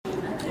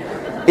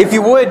If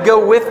you would,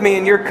 go with me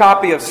in your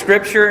copy of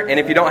Scripture. And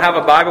if you don't have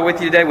a Bible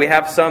with you today, we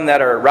have some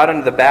that are right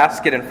under the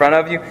basket in front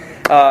of you.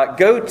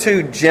 Go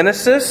to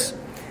Genesis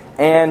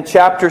and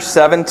chapter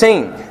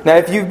 17. Now,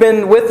 if you've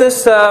been with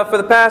us for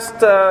the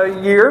past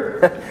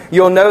year,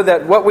 you'll know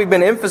that what we've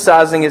been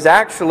emphasizing is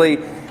actually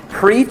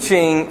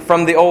preaching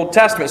from the Old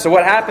Testament. So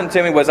what happened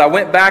to me was I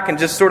went back and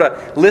just sort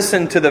of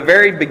listened to the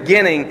very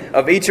beginning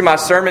of each of my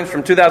sermons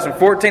from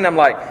 2014. I'm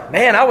like,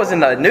 man, I was in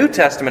the New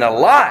Testament a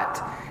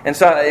lot. And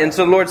so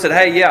the Lord said,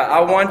 hey, yeah, I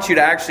want you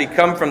to actually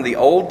come from the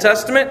Old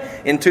Testament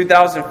in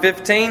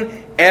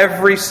 2015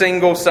 every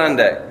single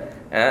Sunday.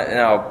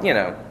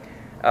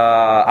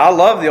 I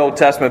love the Old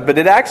Testament, but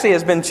it actually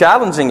has been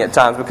challenging at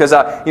times because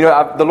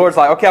the Lord's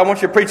like, okay, I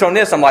want you to preach on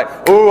this. I'm like,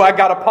 oh, I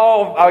got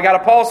a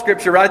Paul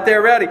scripture right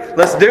there ready.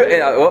 Let's do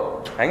it.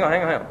 Hang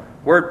on.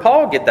 Where'd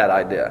Paul get that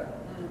idea?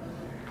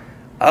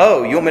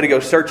 Oh, you want me to go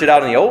search it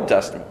out in the Old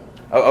Testament?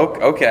 Oh,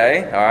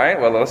 okay. All right.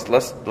 Well,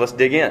 let's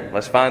dig in.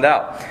 Let's find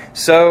out.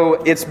 So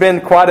it's been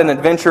quite an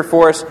adventure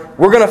for us.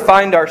 We're going to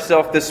find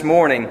ourselves this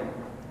morning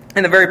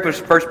in the very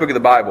first book of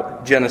the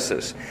Bible,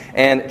 Genesis,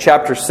 and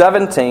chapter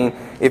 17.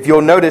 If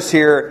you'll notice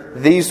here,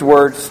 these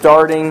words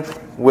starting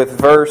with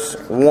verse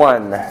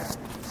 1.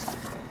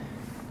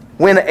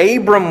 When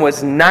Abram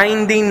was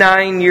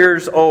 99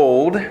 years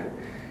old,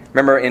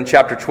 remember in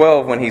chapter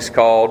 12 when he's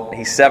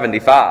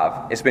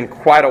 75. It's been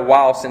quite a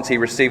while since he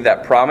received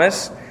that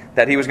promise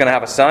that he was going to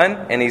have a son,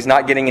 and he's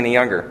not getting any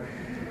younger.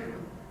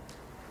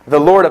 The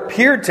Lord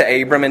appeared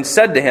to Abram and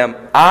said to him,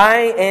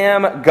 I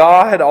am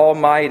God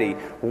Almighty.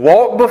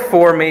 Walk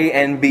before me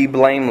and be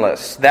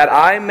blameless, that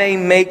I may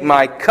make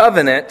my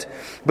covenant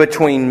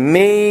between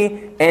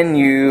me and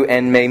you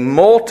and may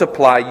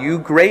multiply you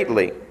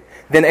greatly.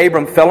 Then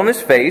Abram fell on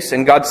his face,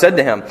 and God said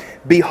to him,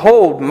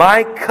 Behold,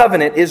 my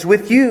covenant is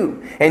with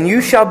you, and you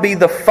shall be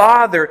the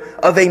father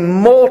of a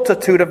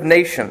multitude of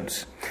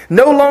nations.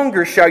 No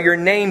longer shall your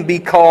name be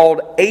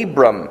called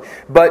Abram,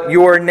 but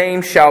your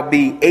name shall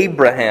be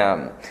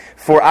Abraham.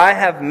 For I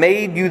have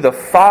made you the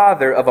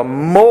father of a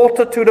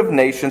multitude of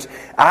nations.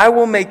 I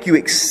will make you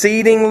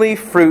exceedingly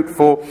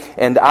fruitful,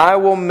 and I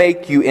will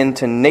make you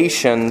into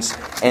nations,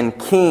 and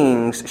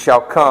kings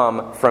shall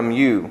come from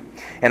you.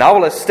 And I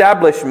will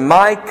establish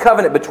my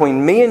covenant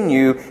between me and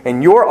you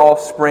and your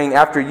offspring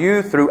after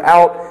you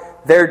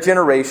throughout their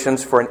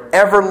generations for an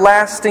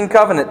everlasting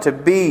covenant to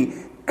be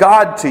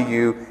God to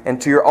you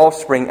and to your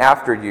offspring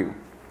after you.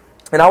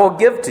 And I will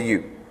give to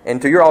you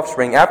and to your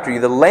offspring after you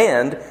the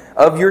land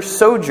of your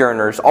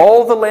sojourners,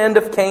 all the land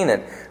of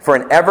Canaan, for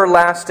an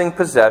everlasting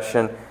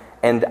possession,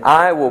 and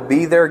I will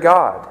be their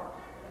God.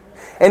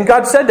 And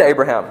God said to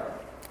Abraham,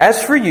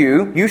 As for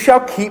you, you shall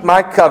keep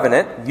my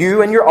covenant,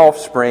 you and your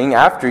offspring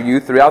after you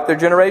throughout their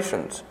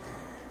generations.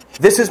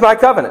 This is my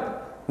covenant,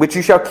 which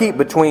you shall keep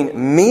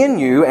between me and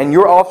you and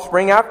your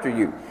offspring after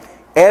you.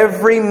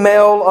 Every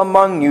male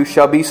among you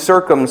shall be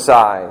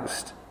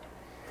circumcised.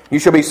 You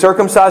shall be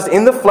circumcised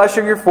in the flesh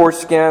of your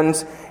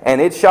foreskins, and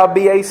it shall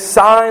be a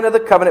sign of the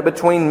covenant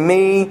between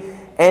me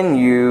and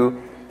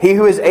you. He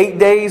who is 8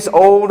 days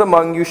old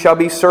among you shall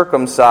be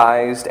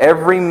circumcised,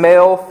 every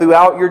male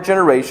throughout your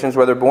generations,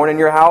 whether born in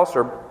your house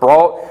or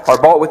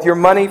bought with your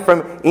money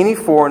from any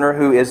foreigner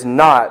who is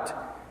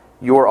not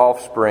your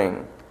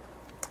offspring.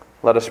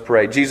 Let us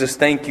pray. Jesus,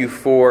 thank you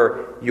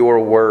for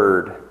your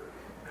word.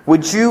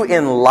 Would you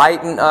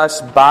enlighten us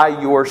by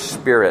your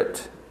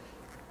Spirit?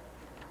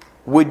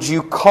 Would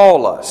you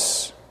call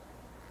us?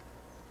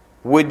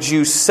 Would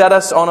you set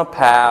us on a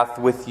path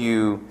with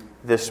you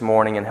this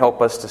morning and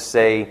help us to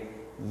say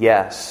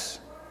yes?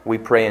 We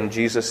pray in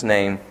Jesus'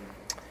 name.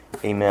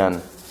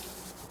 Amen.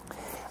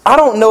 I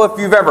don't know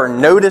if you've ever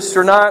noticed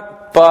or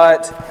not,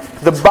 but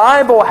the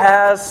Bible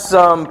has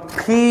some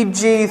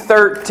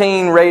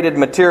PG-13 rated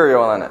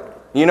material in it.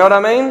 You know what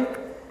I mean?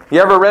 You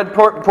ever read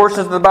portions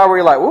of the Bible where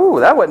you're like, ooh,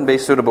 that wouldn't be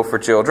suitable for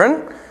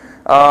children?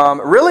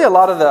 Really, a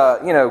lot of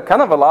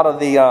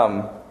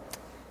the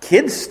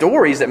kids'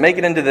 stories that make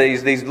it into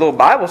these little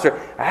Bible stories,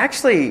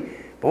 actually,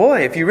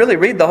 boy, if you really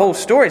read the whole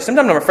story,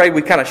 sometimes I'm afraid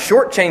we kind of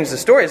shortchange the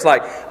story. It's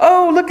like,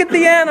 oh, look at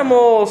the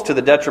animals to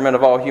the detriment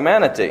of all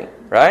humanity,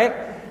 right?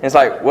 And it's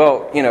like,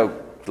 well,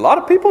 a lot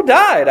of people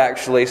died,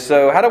 actually,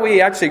 so how do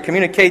we actually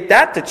communicate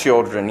that to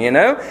children,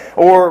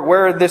 Or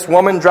where this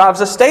woman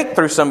drives a stake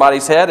through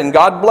somebody's head and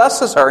God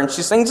blesses her and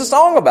she sings a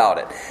song about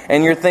it.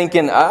 And you're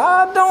thinking,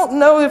 I don't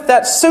know if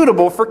that's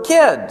suitable for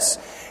kids.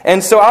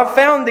 And so I've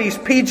found these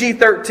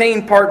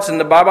PG-13 parts in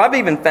the Bible. I've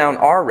even found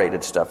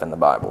R-rated stuff in the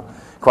Bible,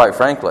 quite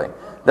frankly.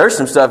 There's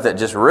some stuff that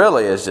just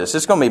really is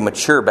it's going to be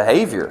mature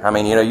behavior. I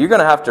mean, you're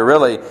going to have to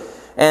really...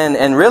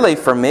 And really,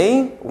 for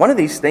me, one of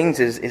these things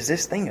is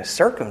this thing of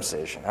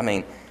circumcision. I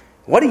mean,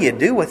 what do you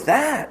do with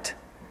that?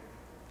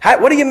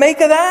 What do you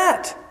make of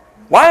that?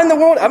 Why in the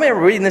world? I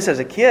remember reading this as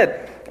a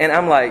kid, and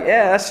I'm like,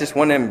 yeah, that's just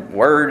one of them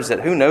words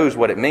that who knows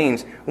what it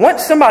means.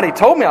 Once somebody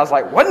told me, I was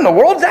like, what in the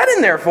world is that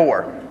in there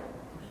for?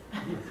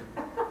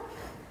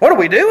 What are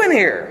we doing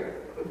here?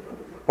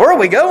 Where are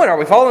we going? Are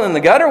we falling in the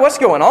gutter? What's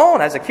going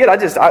on? As a kid,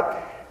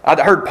 I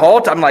heard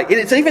Paul. I'm like,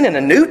 it's even in the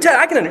New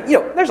Testament.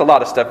 There's a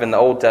lot of stuff in the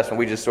Old Testament.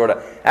 We just sort of,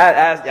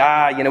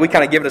 we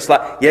kind of give it a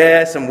slide.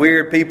 Yeah, some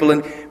weird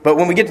people. But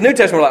when we get to the New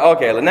Testament, we're like,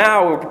 okay,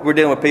 now we're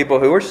dealing with people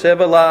who are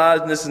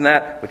civilized and this and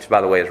that, which,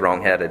 by the way, is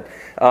wrong-headed.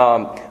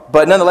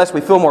 But nonetheless, we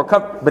feel more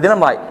comfortable. But then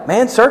I'm like,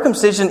 man,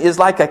 circumcision is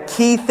like a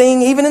key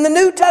thing even in the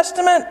New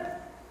Testament.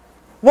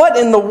 What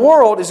in the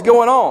world is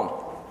going on?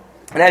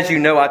 And as you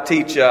know, I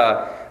teach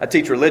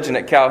religion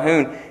at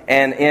Calhoun,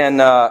 and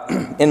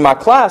in my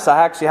class,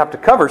 I actually have to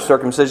cover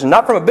circumcision,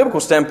 not from a biblical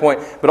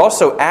standpoint, but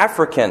also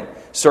African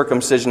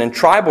circumcision and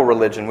tribal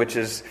religion, which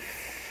is,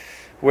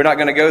 we're not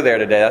going to go there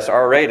today. That's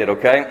R-rated,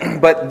 okay?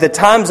 But the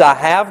times I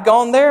have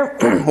gone there,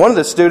 one of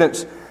the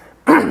students,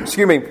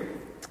 excuse me,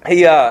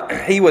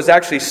 he was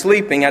actually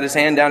sleeping, had his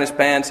hand down his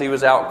pants. He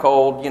was out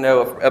cold,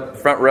 up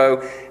front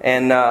row,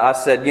 and I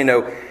said,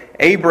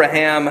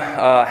 Abraham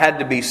had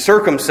to be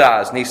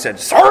circumcised. And he said,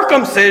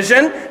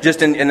 circumcision?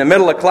 Just in the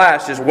middle of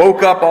class, just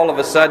woke up all of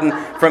a sudden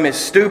from his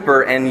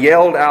stupor and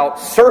yelled out,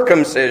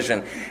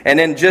 circumcision. And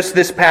then just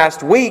this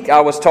past week,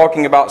 I was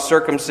talking about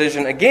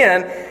circumcision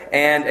again,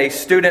 and a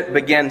student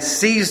began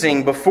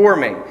seizing before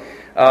me.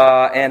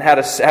 And had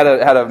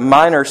a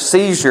minor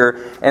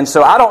seizure. And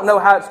so I don't know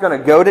how it's going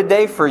to go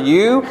today for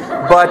you,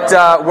 but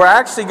we're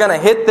actually going to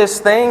hit this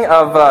thing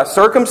of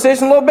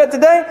circumcision a little bit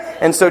today.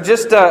 And so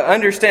just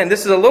understand,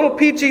 this is a little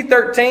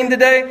PG-13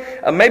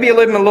 today, maybe a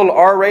little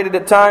R-rated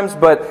at times,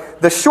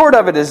 but the short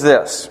of it is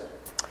this.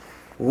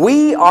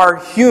 We are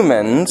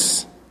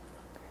humans.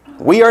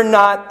 We are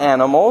not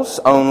animals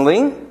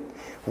only.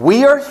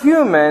 We are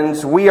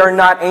humans. We are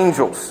not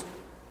angels.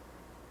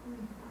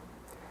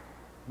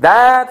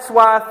 That's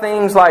why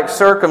things like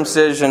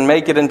circumcision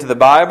make it into the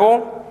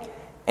Bible,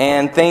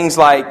 and things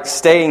like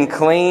staying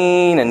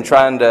clean and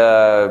trying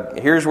to,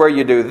 here's where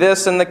you do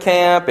this in the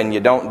camp, and you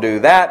don't do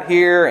that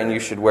here, and you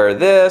should wear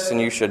this,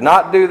 and you should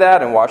not do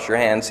that, and wash your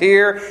hands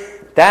here.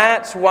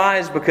 That's why,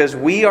 is because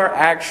we are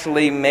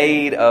actually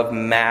made of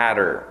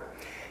matter.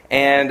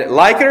 And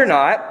like it or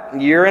not,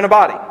 you're in a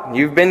body.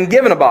 You've been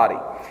given a body.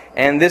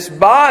 And this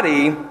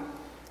body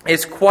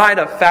is quite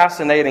a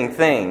fascinating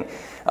thing.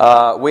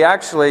 We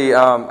actually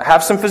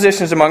have some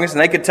physicians among us,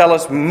 and they could tell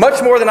us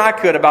much more than I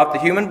could about the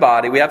human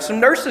body. We have some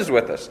nurses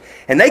with us,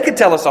 and they could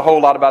tell us a whole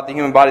lot about the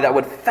human body that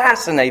would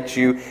fascinate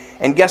you.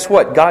 And guess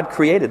what? God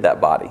created that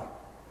body.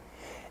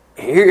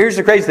 Here's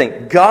the crazy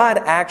thing. God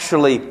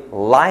actually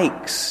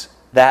likes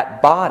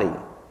that body.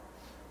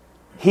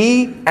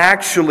 He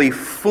actually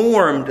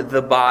formed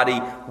the body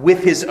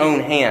with His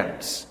own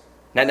hands.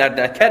 Now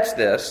catch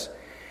this.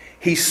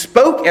 He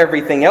spoke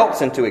everything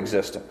else into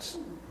existence.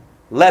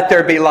 Let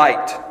there be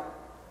light.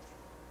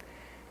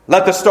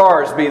 Let the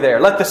stars be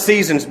there. Let the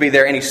seasons be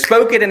there. And He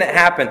spoke it and it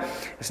happened.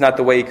 It's not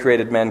the way He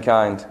created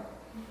mankind.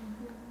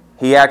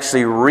 He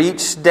actually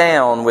reached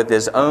down with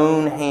His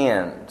own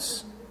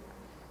hands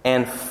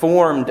and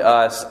formed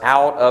us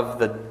out of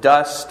the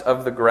dust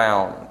of the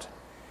ground.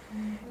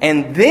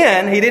 And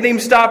then, He didn't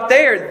even stop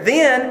there.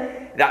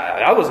 Then,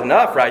 that was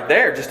enough right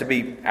there just to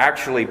be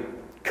actually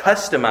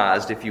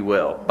customized, if you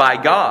will,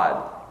 by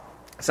God.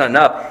 It's not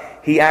enough.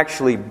 He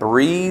actually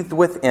breathed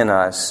within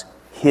us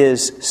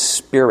His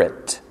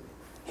Spirit,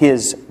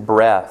 His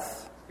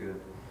breath.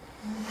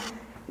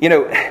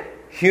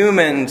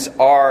 Humans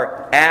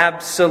are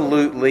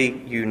absolutely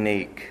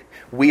unique.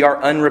 We are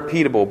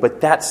unrepeatable,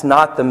 but that's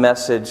not the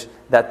message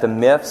that the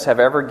myths have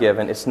ever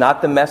given. It's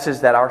not the message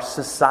that our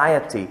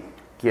society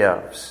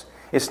gives.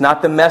 It's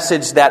not the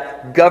message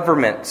that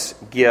governments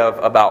give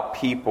about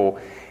people.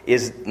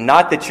 Is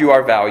not that you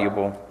are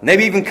valuable.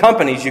 Maybe even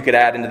companies you could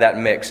add into that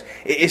mix.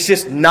 It's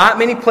just not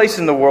many places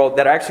in the world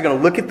that are actually going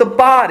to look at the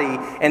body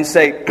and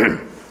say,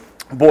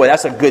 boy,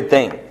 that's a good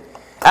thing.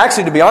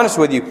 Actually, to be honest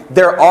with you,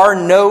 there are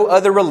no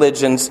other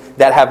religions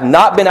that have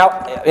not been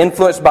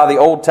influenced by the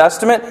Old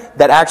Testament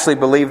that actually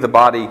believe the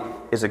body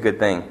is a good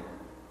thing.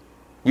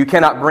 You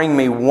cannot bring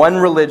me one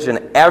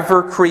religion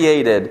ever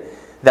created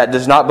that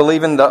does not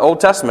believe in the Old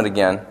Testament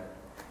again,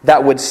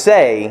 that would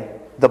say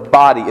the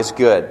body is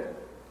good.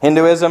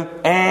 Hinduism,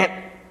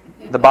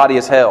 the body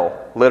is hell.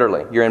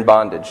 Literally, you're in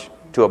bondage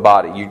to a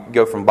body. You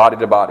go from body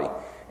to body.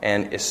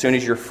 And as soon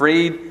as you're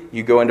freed,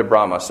 you go into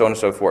Brahma, so on and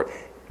so forth.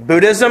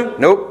 Buddhism,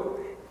 nope.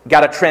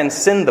 Got to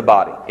transcend the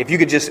body. If you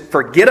could just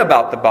forget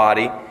about the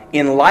body,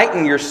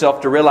 enlighten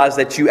yourself to realize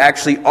that you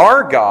actually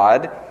are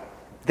God,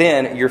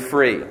 then you're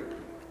free.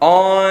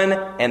 On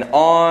and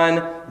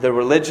on the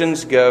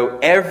religions go,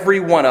 every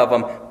one of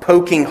them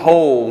poking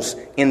holes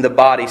in the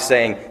body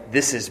saying,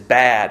 this is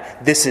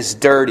bad, this is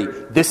dirty,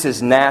 this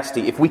is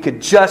nasty. If we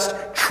could just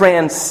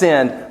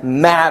transcend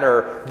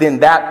matter, then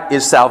that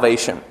is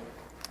salvation.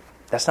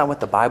 That's not what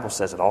the Bible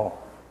says at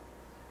all.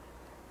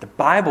 The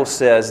Bible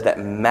says that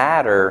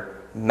matter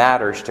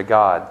matters to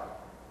God.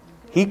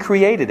 He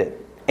created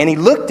it. And He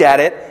looked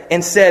at it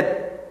and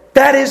said,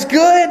 that is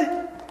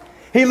good.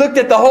 He looked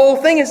at the whole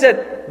thing and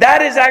said,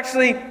 that is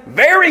actually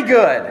very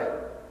good.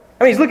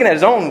 I mean, He's looking at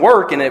His own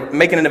work and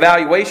making an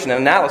evaluation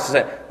and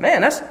analysis.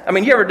 Man,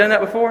 you ever done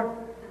that before?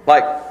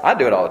 Like, I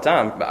do it all the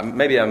time.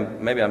 Maybe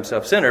I'm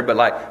self-centered, but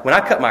like when I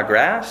cut my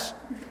grass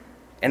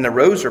and the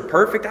rows are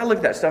perfect, I look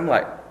at that stuff, I'm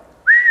like,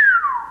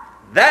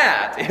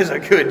 that is a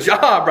good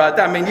job right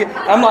there. I mean,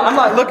 I'm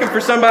not looking for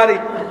somebody.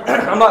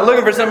 I'm not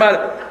looking for somebody.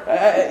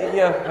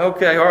 Yeah,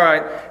 okay, all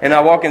right. And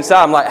I walk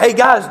inside. I'm like, hey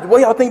guys, what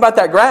do y'all think about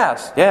that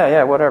grass?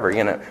 Yeah, whatever.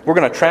 We're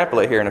going to trample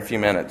it here in a few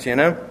minutes.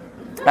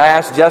 I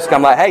asked Jessica.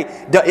 I'm like,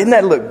 hey, doesn't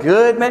that look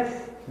good, man?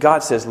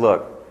 God says,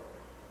 look,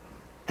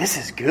 this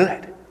is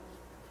good.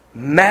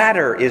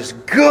 Matter is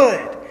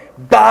good.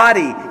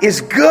 Body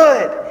is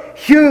good.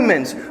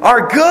 Humans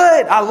are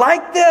good. I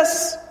like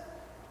this.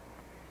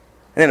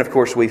 And then, of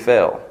course, we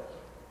fell.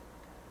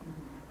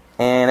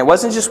 And it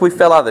wasn't just we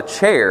fell out of the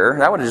chair.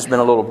 That would have just been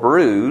a little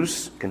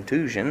bruise,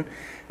 contusion.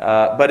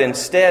 But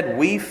instead,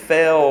 we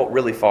fell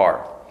really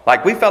far.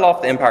 Like, we fell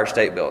off the Empire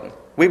State Building.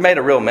 We made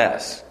a real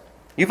mess.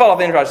 You fall off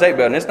the Empire State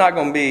Building, it's not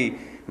going to be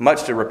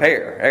much to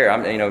repair.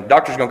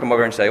 Doctor's going to come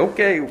over and say,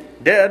 okay,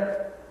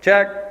 dead,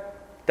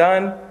 check,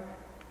 done.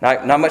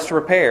 Not much to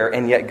repair.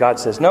 And yet God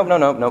says, nope.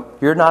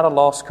 You're not a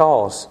lost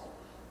cause.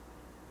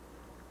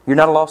 You're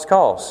not a lost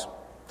cause.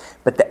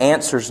 But the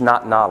answer's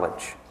not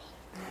knowledge.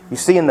 You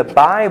see, in the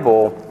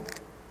Bible's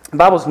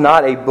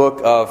not a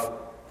book of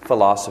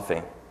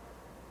philosophy.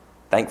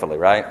 Thankfully,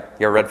 right?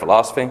 You ever read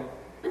philosophy?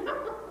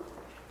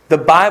 The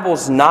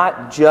Bible's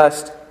not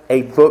just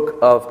a book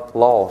of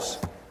laws.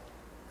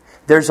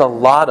 There's a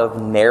lot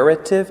of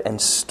narrative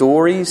and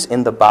stories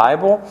in the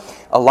Bible,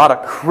 a lot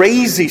of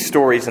crazy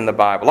stories in the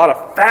Bible, a lot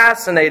of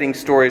fascinating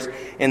stories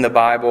in the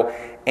Bible.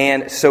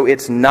 And so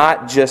it's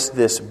not just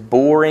this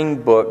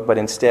boring book, but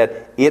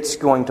instead it's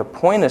going to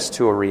point us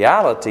to a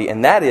reality,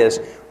 and that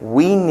is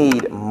we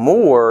need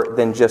more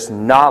than just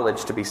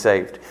knowledge to be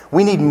saved.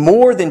 We need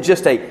more than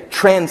just a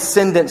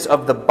transcendence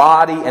of the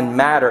body and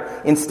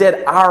matter.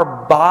 Instead,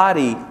 our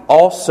body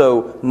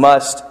also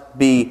must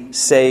be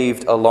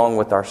saved along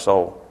with our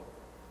soul.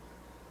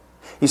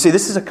 You see,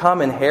 this is a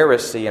common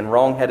heresy and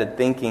wrong-headed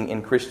thinking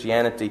in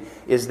Christianity,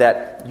 is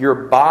that your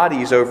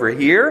body's over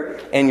here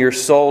and your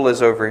soul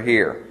is over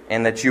here,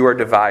 and that you are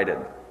divided.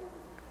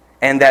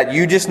 And that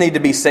you just need to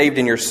be saved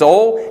in your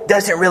soul.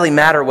 Doesn't really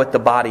matter what the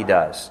body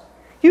does.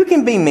 You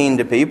can be mean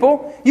to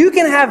people. You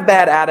can have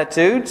bad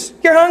attitudes.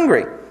 You're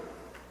hungry.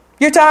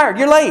 You're tired.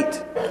 You're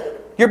late.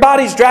 Your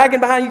body's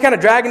dragging behind you, kind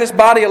of dragging this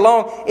body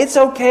along. It's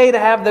okay to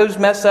have those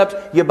mess-ups.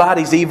 Your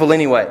body's evil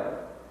anyway.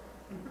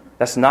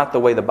 That's not the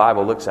way the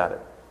Bible looks at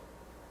it.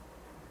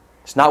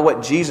 It's not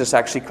what Jesus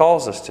actually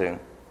calls us to.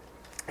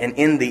 And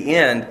in the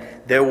end,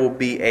 there will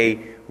be a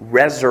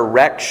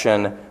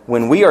resurrection.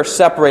 When we are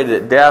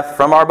separated at death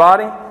from our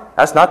body,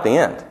 that's not the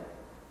end.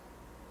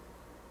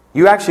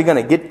 You're actually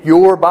going to get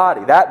your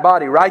body, that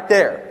body right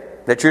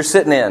there, that you're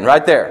sitting in,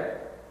 right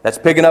there. That's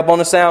picking up on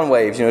the sound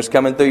waves, it's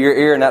coming through your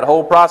ear and that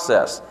whole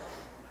process.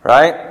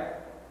 Right?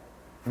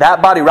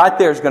 That body right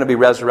there is going to be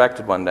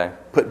resurrected one day,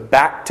 put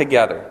back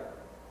together.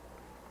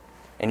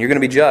 And you're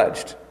going to be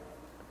judged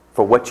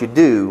for what you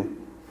do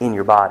in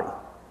your body.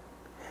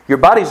 Your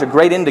body's a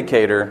great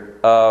indicator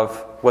of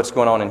what's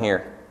going on in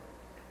here.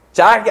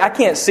 So I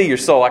can't see your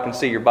soul, I can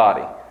see your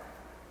body.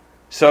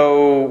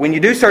 So when you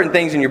do certain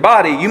things in your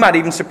body, you might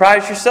even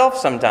surprise yourself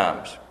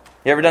sometimes.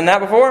 You ever done that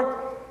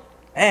before?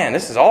 Man,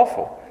 this is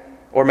awful.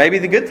 Or maybe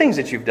the good things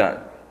that you've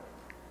done.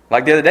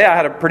 Like the other day, I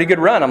had a pretty good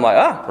run. I'm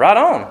like, right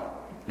on.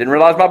 Didn't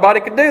realize my body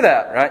could do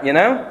that,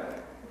 right?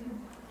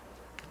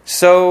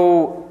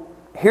 So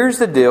here's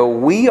the deal.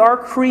 We are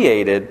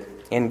created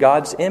in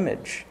God's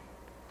image.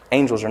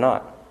 Angels are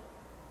not.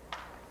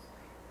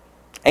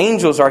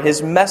 Angels are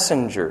His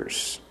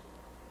messengers.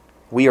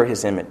 We are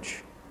His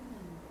image.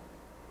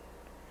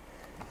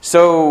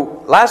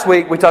 So last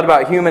week we talked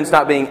about humans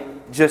not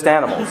being just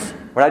animals.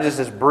 We're not just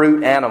this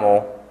brute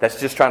animal that's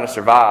just trying to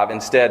survive.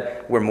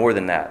 Instead, we're more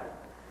than that.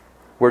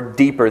 We're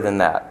deeper than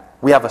that.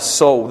 We have a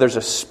soul. There's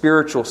a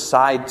spiritual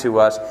side to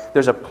us.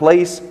 There's a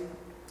place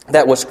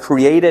that was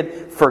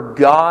created for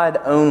God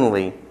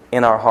only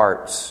in our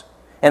hearts.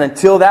 And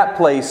until that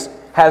place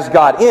has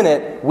God in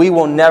it, we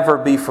will never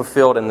be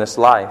fulfilled in this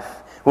life.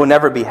 We'll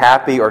never be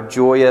happy or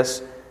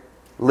joyous,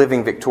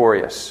 living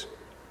victorious.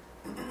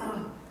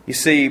 You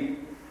see,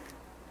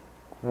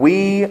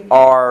 we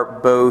are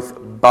both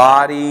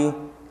body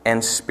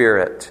and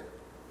spirit,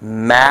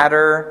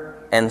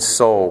 matter and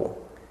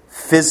soul,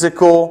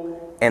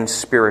 physical and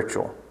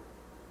spiritual.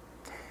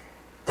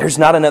 There's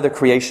not another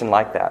creation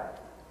like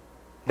that.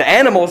 The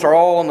animals are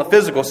all on the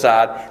physical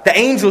side. The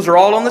angels are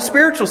all on the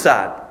spiritual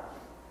side.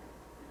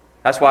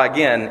 That's why,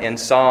 again, in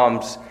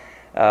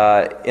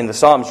the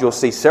Psalms, you'll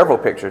see several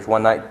pictures.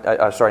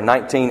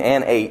 19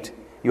 and 8.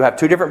 You have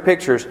two different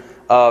pictures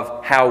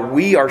of how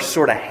we are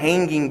sort of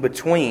hanging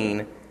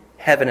between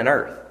heaven and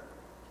earth.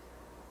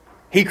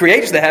 He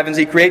creates the heavens,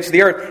 He creates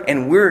the earth,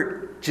 and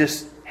we're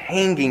just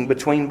hanging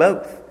between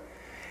both.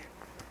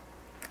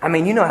 I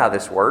mean, you know how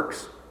this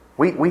works.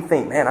 We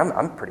think, man, I'm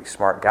a pretty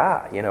smart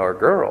guy, or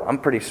girl. I'm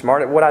pretty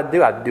smart at what I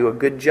do. I do a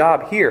good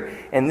job here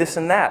and this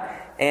and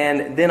that.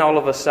 And then all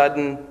of a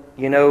sudden,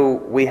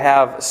 we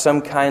have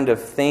some kind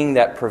of thing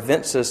that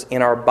prevents us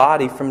in our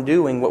body from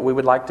doing what we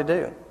would like to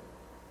do.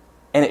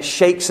 And it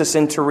shakes us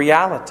into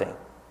reality.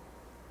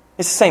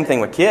 It's the same thing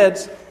with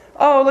kids.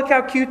 Oh, look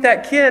how cute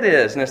that kid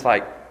is. And it's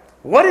like,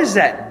 what is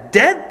that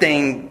dead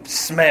thing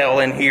smell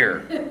in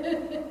here?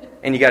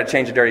 And you got to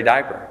change a dirty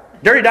diaper.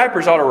 Dirty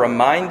diapers ought to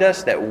remind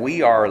us that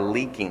we are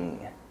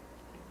leaking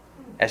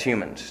as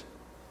humans.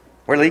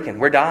 We're leaking.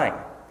 We're dying.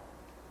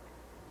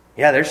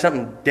 Yeah, there's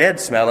something dead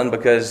smelling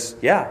because,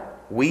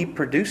 we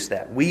produce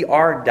that. We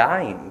are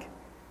dying.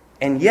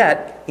 And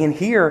yet, in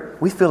here,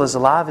 we feel as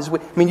alive as we...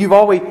 I mean, you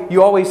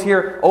always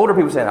hear older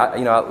people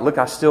saying, look,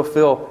 I still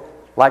feel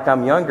like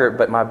I'm younger,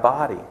 but my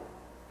body.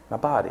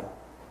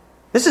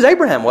 This is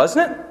Abraham,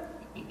 wasn't it?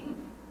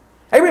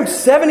 Abraham's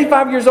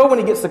 75 years old when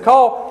he gets the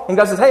call, and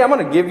God says, hey, I'm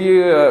going to give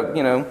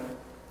you,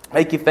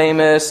 make you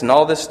famous and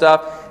all this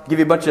stuff, give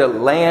you a bunch of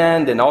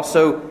land, and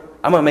also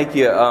I'm going to make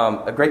you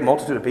a great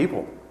multitude of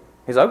people.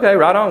 He's like, okay,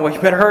 right on. Well, you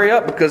better hurry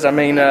up because, I'm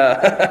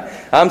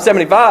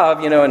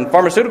 75, and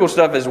pharmaceutical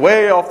stuff is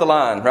way off the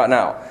line right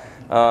now.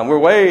 We're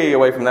way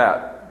away from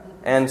that.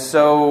 And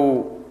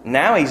so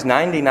now he's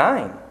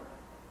 99.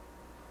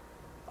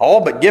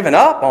 All but given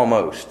up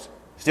almost.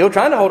 Still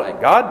trying to hold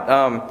on.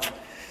 God,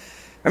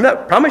 remember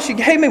that promise you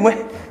gave me?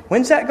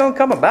 When's that going to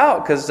come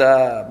about? Because,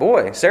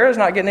 Sarah's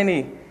not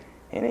getting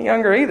any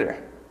younger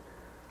either.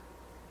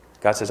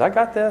 God says, I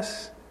got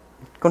this.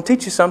 I'm going to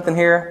teach you something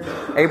here,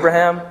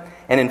 Abraham.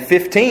 And in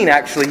 15,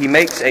 actually, he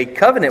makes a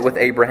covenant with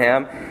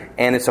Abraham.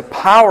 And it's a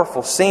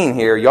powerful scene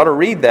here. You ought to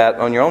read that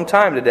on your own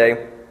time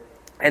today.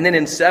 And then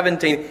in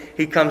 17,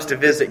 he comes to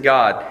visit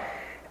God.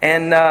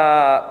 And,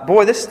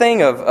 this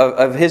thing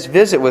of his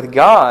visit with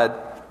God,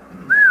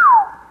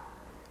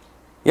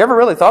 you ever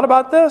really thought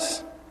about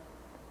this?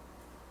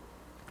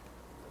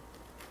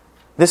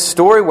 This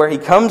story where he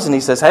comes and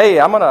he says, hey,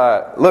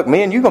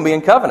 me and you going to be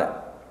in covenant.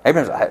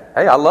 Abraham's like,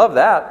 hey, I love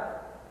that.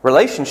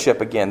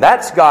 Relationship again.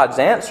 That's God's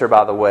answer,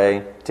 by the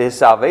way, to His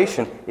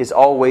salvation is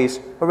always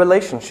a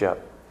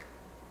relationship.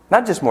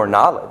 Not just more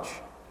knowledge.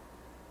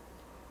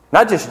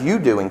 Not just you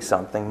doing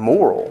something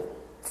moral,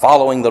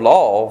 following the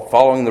law,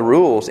 following the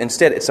rules.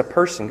 Instead, it's a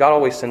person. God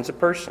always sends a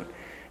person.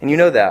 And you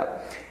know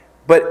that.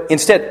 But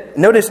instead,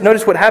 notice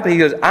what happened. He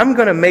goes, I'm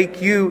going to make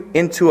you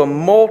into a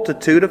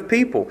multitude of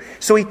people.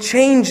 So he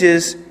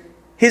changes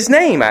his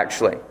name,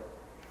 actually.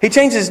 He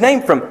changes his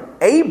name from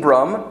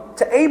Abram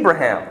to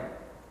Abraham.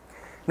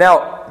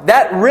 Now,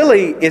 that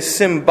really is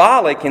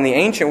symbolic in the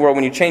ancient world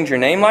when you change your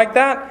name like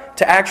that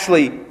to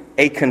actually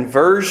a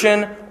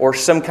conversion or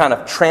some kind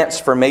of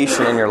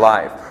transformation in your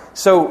life.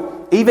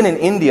 So, even in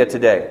India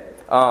today,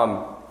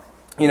 I've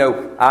been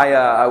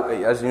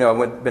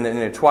in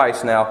India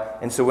twice now,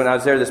 and so when I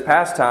was there this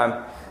past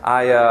time,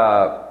 I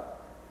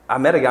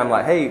met a guy. I'm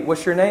like, hey,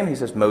 what's your name? He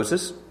says,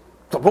 Moses.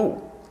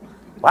 Oh,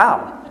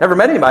 wow, never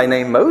met anybody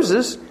named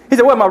Moses. He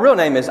said, well, my real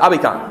name is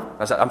Abhikant.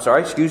 I said, I'm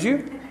sorry, excuse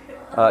you?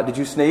 Did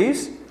you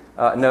sneeze?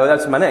 No,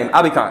 that's my name,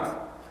 Abhikant.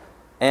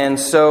 And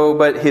so,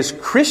 but his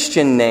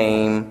Christian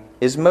name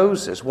is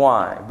Moses.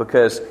 Why?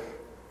 Because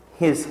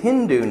his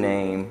Hindu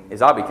name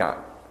is Abhikant.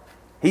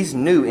 He's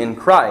new in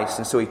Christ,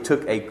 and so he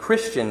took a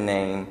Christian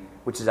name,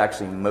 which is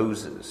actually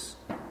Moses.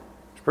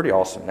 It's a pretty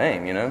awesome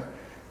name,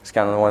 It's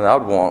kind of the one I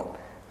would want.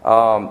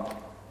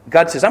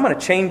 God says, I'm going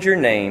to change your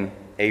name,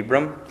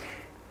 Abram.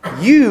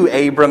 You,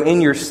 Abram,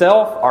 in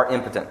yourself are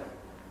impotent.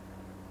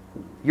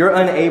 You're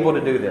unable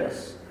to do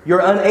this. You're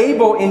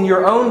unable in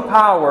your own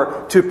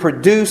power to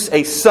produce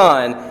a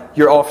son,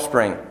 your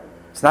offspring.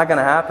 It's not going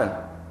to happen.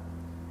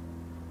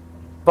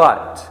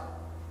 But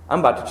I'm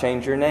about to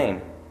change your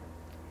name.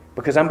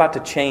 Because I'm about to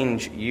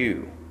change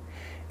you.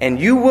 And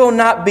you will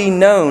not be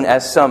known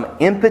as some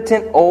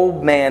impotent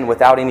old man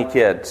without any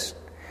kids.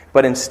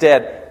 But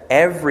instead,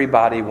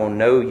 everybody will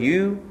know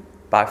you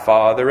by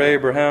Father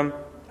Abraham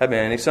had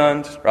many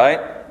sons,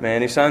 right?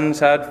 Many sons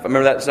had...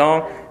 Remember that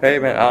song?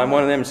 Abraham, I'm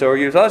one of them, so are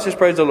you. So let's just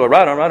praise the Lord.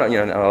 Right on, all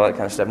that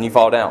kind of stuff. And you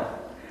fall down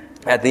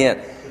at the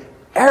end.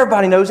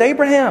 Everybody knows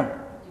Abraham.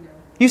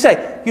 You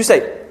say,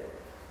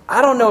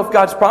 I don't know if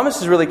God's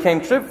promises really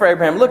came true for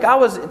Abraham. Look,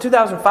 in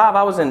 2005,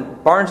 I was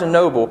in Barnes &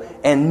 Noble,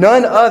 and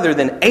none other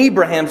than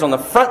Abraham's on the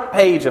front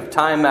page of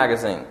Time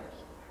magazine.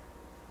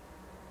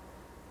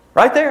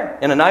 Right there,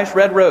 in a nice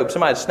red robe.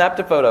 Somebody snapped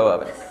a photo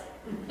of it.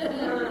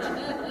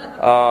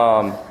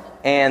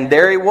 And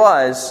there he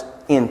was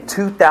in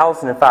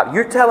 2005.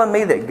 You're telling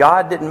me that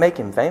God didn't make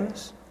him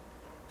famous?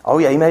 Oh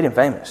yeah, He made him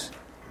famous.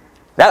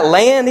 That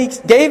land He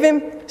gave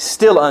him,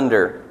 still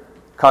under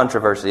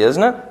controversy,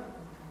 isn't it?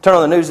 Turn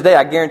on the news today,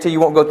 I guarantee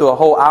you won't go through a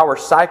whole hour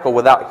cycle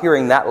without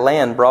hearing that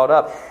land brought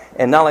up.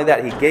 And not only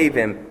that, He gave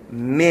him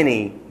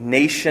many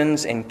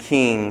nations and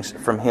kings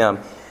from him.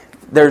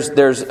 There's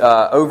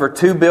over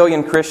 2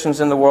 billion Christians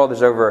in the world.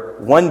 There's over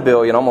 1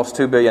 billion, almost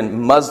 2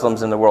 billion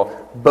Muslims in the world.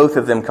 Both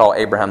of them call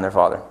Abraham their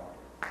father.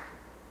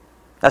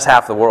 That's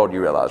half the world,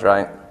 you realize,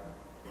 right?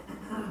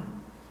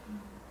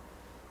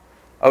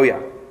 Oh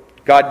yeah.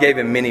 God gave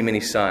him many, many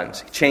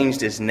sons. He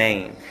changed his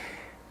name.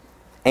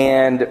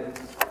 And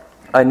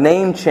a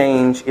name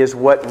change is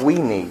what we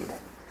need.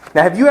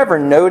 Now, have you ever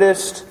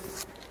noticed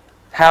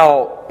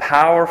how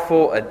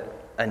powerful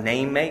a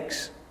name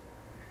makes?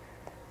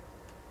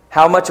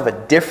 How much of a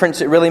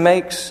difference it really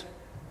makes?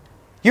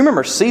 You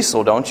remember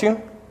Cecil, don't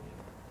you?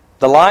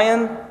 The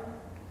lion?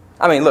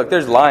 I mean, look,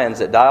 there's lions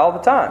that die all the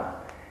time.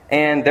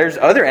 And there's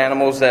other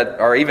animals that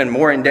are even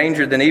more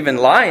endangered than even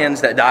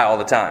lions that die all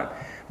the time.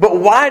 But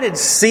why did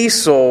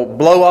Cecil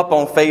blow up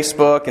on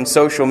Facebook and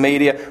social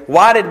media?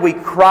 Why did we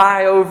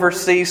cry over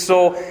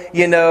Cecil,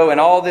 and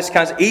all this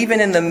kinds of, even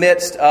in the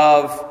midst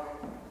of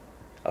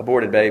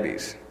aborted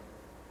babies?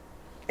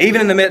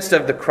 Even in the midst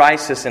of the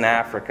crisis in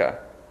Africa?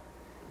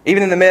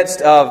 Even in the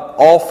midst of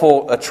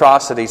awful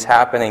atrocities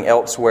happening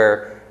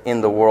elsewhere in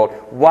the world?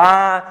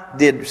 Why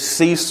did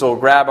Cecil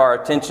grab our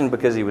attention?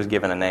 Because he was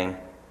given a name.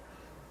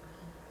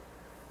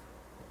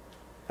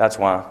 That's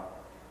why.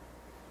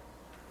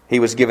 He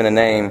was given a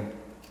name.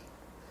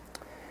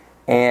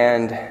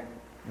 And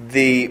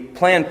the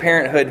Planned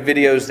Parenthood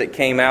videos that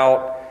came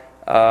out,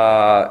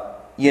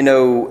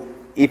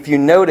 if you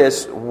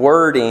notice,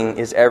 wording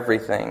is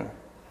everything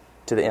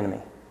to the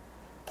enemy.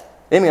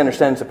 The enemy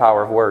understands the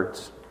power of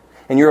words.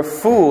 And you're a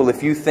fool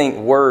if you think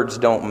words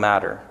don't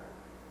matter.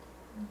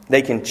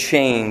 They can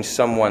change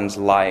someone's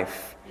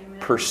life,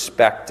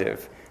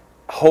 perspective.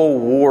 Whole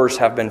wars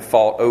have been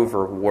fought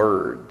over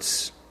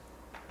words.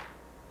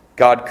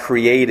 God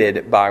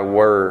created by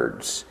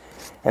words.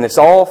 And it's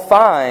all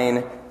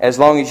fine as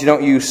long as you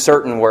don't use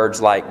certain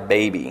words like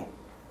baby.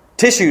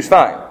 Tissue's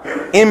fine.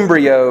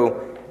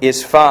 Embryo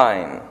is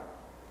fine.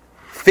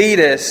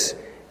 Fetus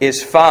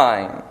is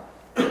fine.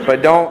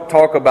 But don't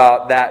talk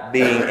about that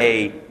being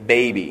a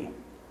baby.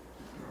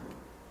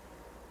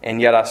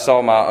 And yet I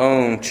saw my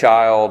own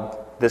child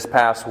this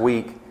past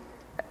week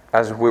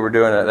as they were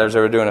doing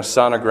a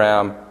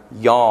sonogram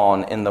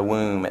yawn in the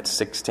womb at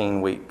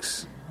 16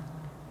 weeks.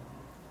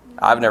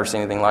 I've never seen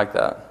anything like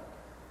that.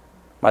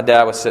 My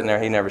dad was sitting there,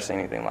 he'd never seen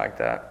anything like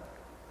that.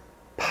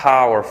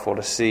 Powerful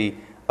to see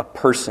a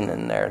person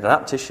in there,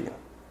 not tissue.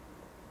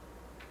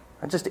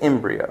 Not just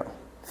embryo.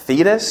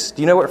 Fetus,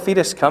 do you know where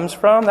fetus comes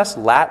from? That's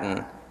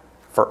Latin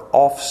for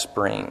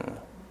offspring. Isn't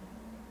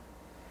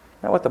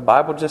that what the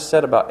Bible just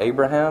said about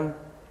Abraham?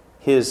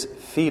 His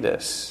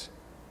fetus.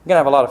 You're going to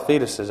have a lot of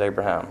fetuses,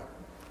 Abraham.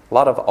 A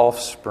lot of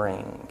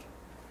offspring.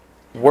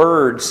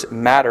 Words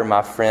matter,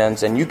 my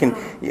friends, and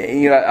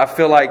I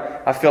feel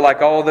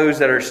like all those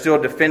that are still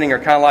defending are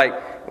kind of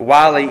like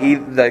Wile E.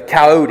 the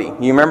coyote.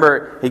 You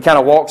remember he kind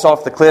of walks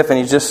off the cliff and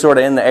he's just sort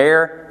of in the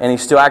air and he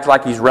still acts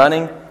like he's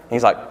running. And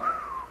he's like,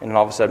 and then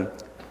all of a sudden,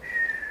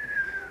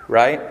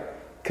 right?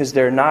 Because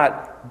they're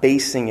not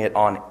basing it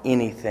on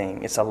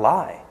anything. It's a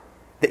lie.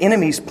 The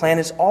enemy's plan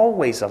is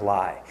always a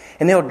lie.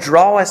 And they'll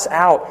draw us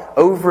out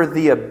over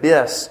the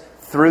abyss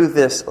through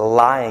this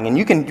lying. And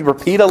you can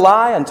repeat a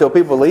lie until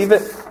people believe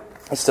it.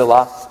 It's still a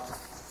lie.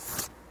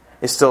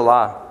 It's still a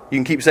lie. You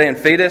can keep saying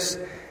fetus.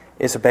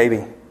 It's a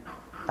baby.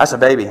 That's a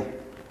baby.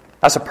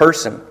 That's a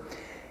person.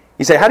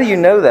 You say, how do you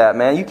know that,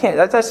 man? You can't.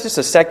 That's just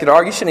a secular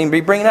argument. You shouldn't even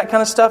be bringing that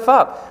kind of stuff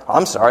up.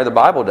 I'm sorry, the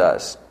Bible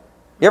does.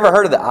 You ever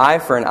heard of the eye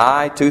for an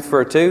eye, tooth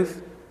for a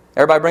tooth?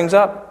 Everybody brings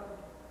up.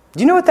 Do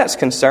you know what that's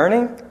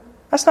concerning?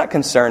 That's not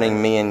concerning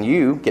me and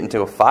you getting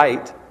into a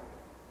fight.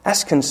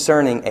 That's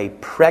concerning a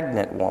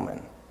pregnant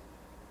woman.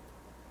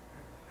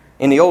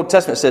 In the Old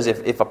Testament it says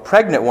if a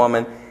pregnant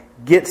woman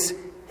gets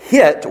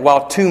hit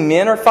while two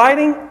men are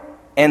fighting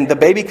and the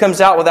baby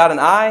comes out without an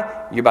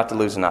eye, you're about to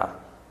lose an eye.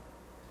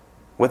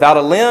 Without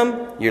a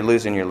limb, you're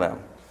losing your limb.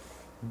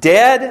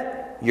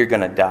 Dead, you're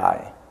going to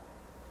die.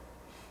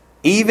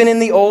 Even in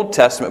the Old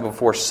Testament,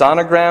 before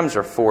sonograms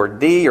or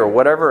 4D or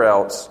whatever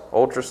else,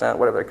 ultrasound,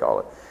 whatever they call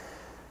it,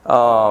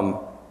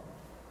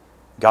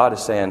 God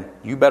is saying,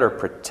 you better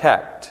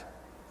protect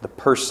the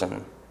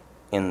person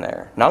in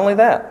there. Not only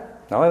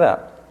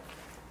that.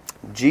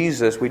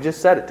 Jesus, we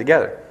just said it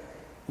together.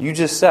 You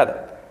just said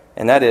it.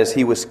 And that is,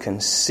 he was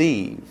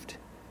conceived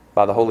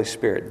by the Holy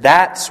Spirit.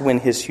 That's when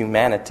his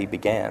humanity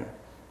began,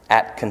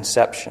 at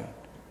conception.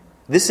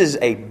 This is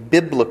a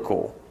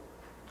biblical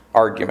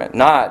argument,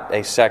 not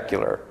a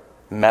secular,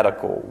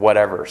 medical,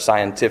 whatever,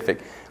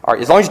 scientific.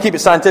 As long as you keep it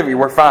scientific,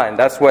 we're fine.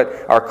 That's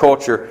what our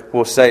culture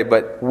will say,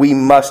 but we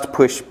must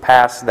push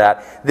past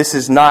that. This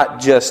is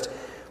not just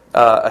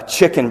a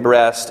chicken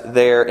breast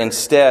there.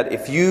 Instead,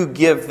 if you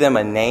give them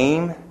a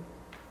name,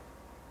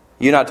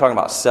 you're not talking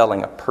about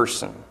selling a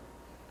person.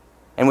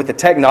 And with the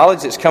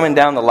technology that's coming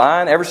down the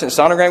line, ever since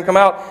sonogram come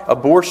out,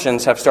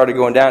 abortions have started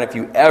going down if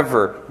you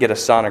ever get a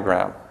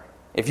sonogram.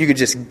 If you could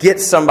just get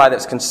somebody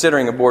that's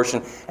considering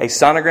abortion a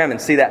sonogram and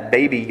see that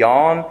baby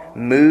yawn,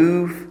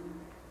 move,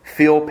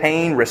 feel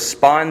pain,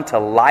 respond to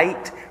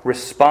light,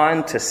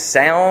 respond to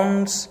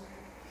sounds,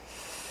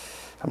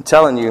 I'm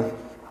telling you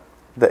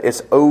that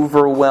it's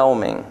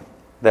overwhelming.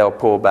 They'll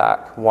pull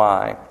back.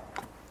 Why?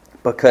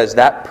 Because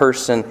that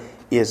person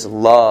is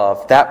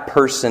loved. That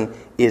person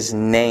is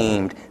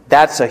named.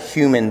 That's a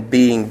human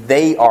being.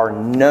 They are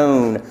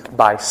known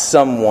by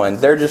someone.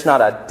 They're just not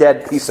a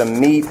dead piece of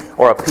meat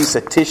or a piece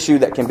of tissue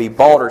that can be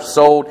bought or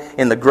sold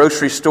in the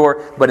grocery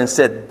store, but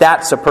instead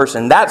that's a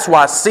person. That's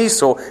why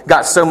Cecil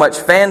got so much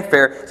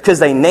fanfare, because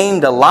they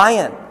named a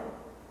lion.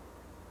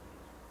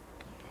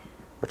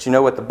 But you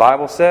know what the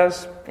Bible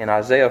says? In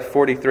Isaiah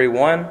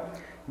 43:1,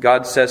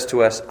 God says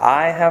to us,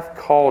 I have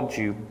called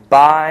you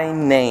by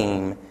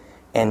name,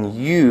 and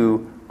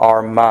you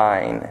are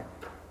mine.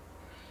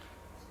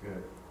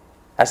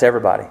 That's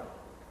everybody.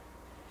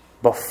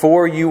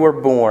 Before you were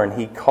born,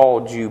 He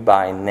called you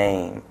by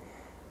name.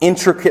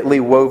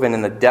 Intricately woven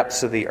in the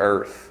depths of the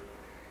earth.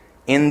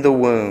 In the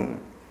womb.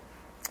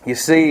 You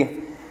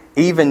see,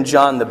 even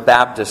John the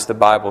Baptist, the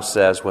Bible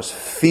says, was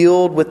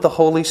filled with the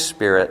Holy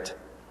Spirit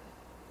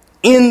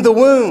in the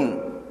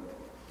womb.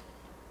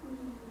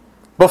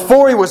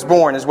 Before he was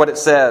born is what it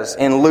says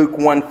in Luke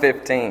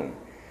 1:15.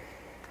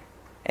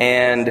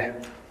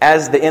 And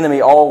as the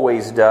enemy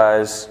always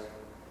does,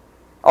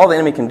 all the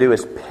enemy can do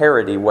is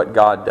parody what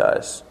God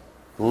does.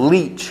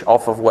 Leech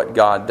off of what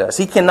God does.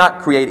 He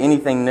cannot create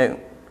anything new.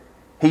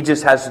 He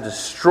just has to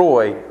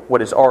destroy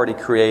what is already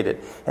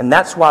created. And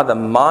that's why the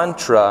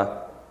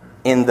mantra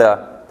in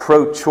the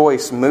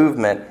pro-choice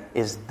movement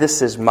is,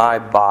 this is my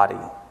body.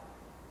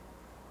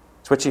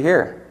 That's what you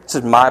hear. This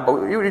is my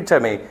body. You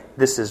tell me,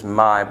 this is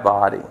my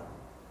body. You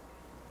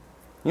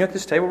know what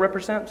this table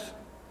represents?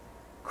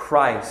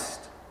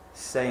 Christ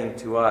saying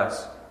to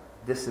us,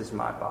 this is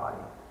my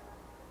body.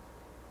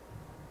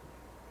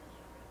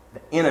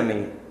 The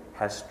enemy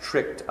has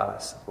tricked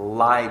us,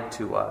 lied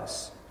to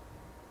us.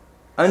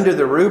 Under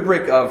the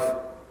rubric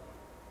of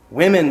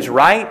women's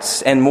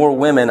rights, and more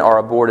women are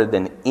aborted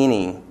than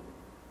any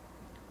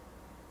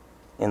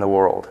in the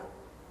world.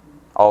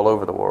 All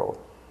over the world.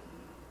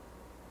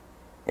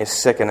 It's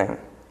sickening.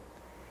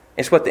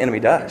 It's what the enemy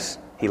does.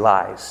 He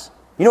lies.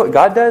 You know what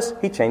God does?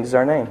 He changes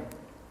our name.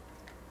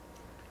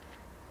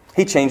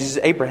 He changes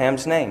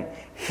Abraham's name.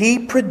 He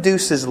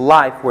produces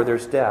life where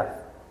there's death.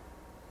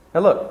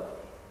 Now look.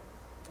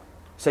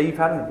 Say you've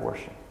had an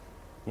abortion.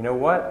 You know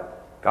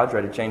what? God's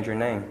ready to change your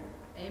name.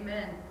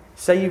 Amen.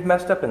 Say you've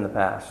messed up in the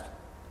past.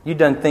 You've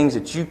done things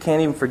that you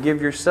can't even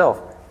forgive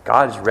yourself.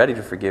 God is ready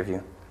to forgive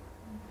you.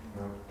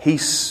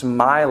 He's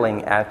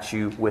smiling at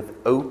you with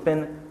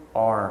open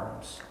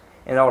arms.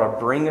 And it ought to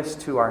bring us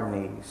to our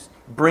knees.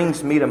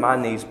 Brings me to my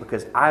knees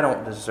because I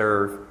don't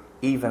deserve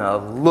even a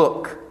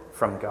look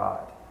from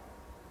God.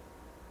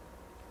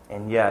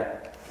 And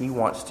yet, He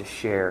wants to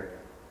share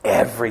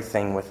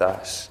everything with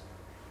us.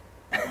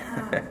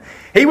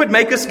 He would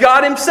make us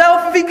God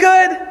Himself if He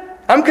could.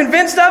 I'm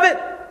convinced of it.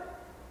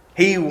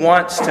 He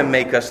wants to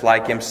make us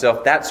like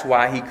Himself. That's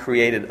why He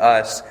created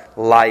us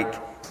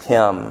like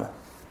Him.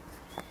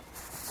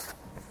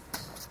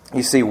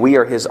 You see, we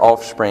are His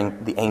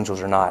offspring. The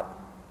angels are not.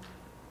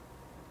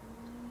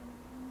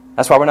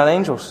 That's why we're not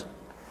angels.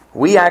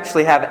 We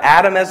actually have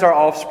Adam as our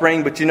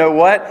offspring, but you know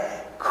what?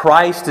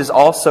 Christ is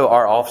also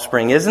our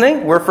offspring, isn't He?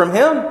 We're from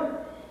Him.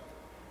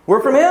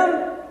 We're from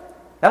Him.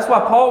 That's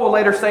why Paul will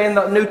later say in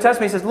the New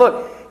Testament, he says,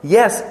 look,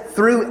 yes,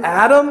 through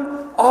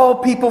Adam, all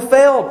people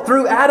failed.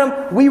 Through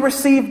Adam, we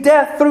received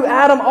death. Through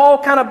Adam, all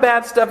kind of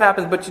bad stuff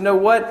happens. But you know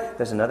what?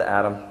 There's another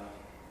Adam.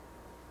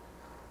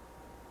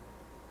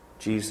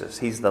 Jesus.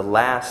 He's the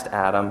last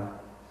Adam.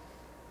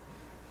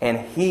 And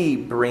He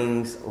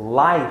brings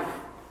life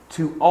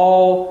to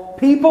all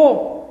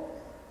people.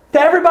 To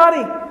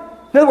everybody.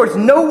 In other words,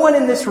 no one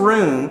in this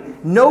room,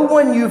 no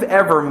one you've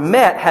ever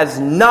met has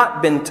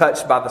not been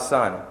touched by the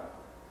Son.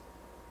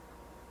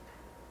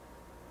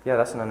 Yeah,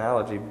 that's an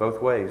analogy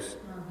both ways.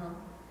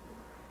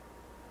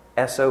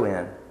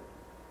 S-O-N.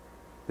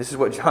 This is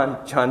what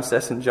John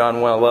says in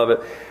John 1. I love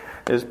it.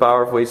 It's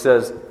powerful. He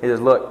says,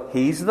 look,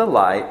 He's the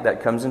light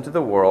that comes into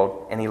the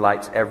world, and He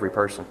lights every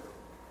person.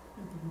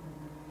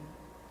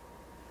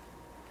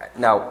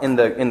 Now, in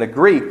the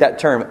Greek, that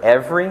term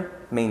 "every"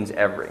 means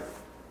every.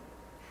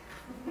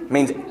 It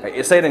means,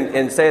 say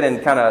it in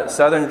kind of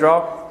southern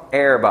drawl,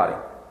 everybody.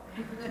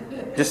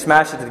 Just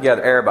smash it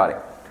together, everybody.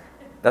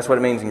 That's what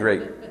it means in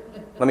Greek.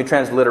 Let me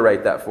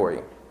transliterate that for you.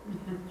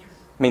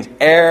 It means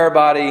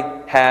everybody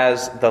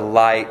has the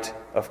light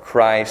of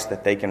Christ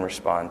that they can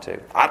respond to.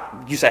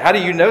 You say, how do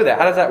you know that?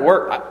 How does that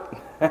work?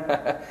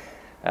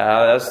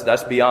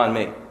 That's beyond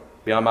me,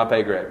 beyond my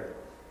pay grade.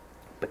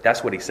 But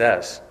that's what He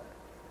says.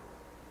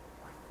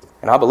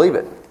 And I believe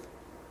it.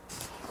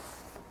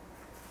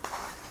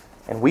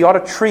 And we ought to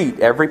treat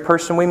every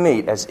person we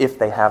meet as if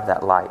they have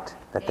that light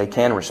that they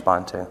can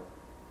respond to.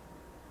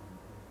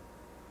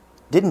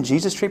 Didn't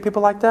Jesus treat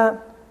people like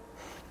that?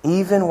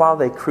 Even while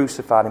they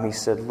crucified Him, He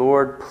said,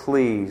 Lord,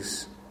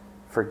 please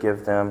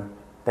forgive them.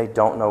 They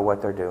don't know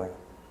what they're doing.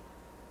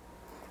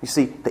 You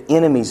see, the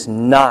enemy's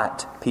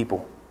not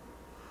people.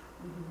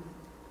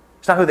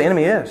 It's not who the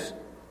enemy is.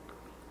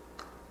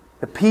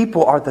 The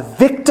people are the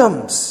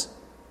victims.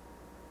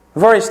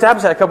 We've already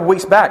established that a couple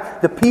weeks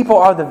back. The people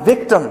are the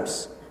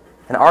victims.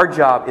 And our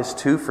job is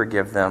to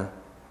forgive them.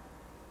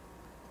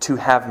 To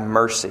have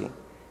mercy.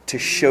 to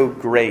show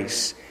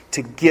grace,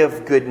 to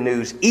give good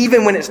news,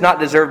 even when it's not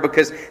deserved,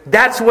 because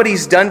that's what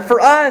He's done for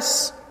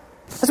us.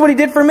 That's what He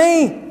did for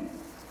me.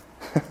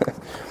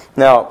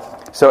 Now,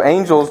 so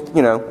angels,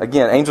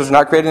 again, angels are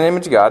not created in the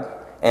image of God,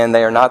 and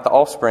they are not the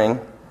offspring.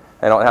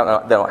 They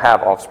don't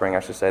have offspring,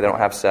 I should say. They don't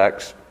have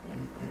sex.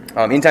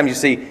 Anytime you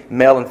see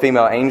male and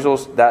female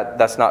angels,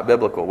 that's not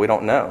biblical. We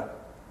don't know.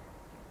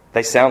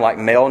 They sound like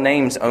male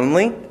names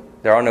only.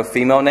 There are no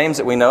female names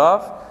that we know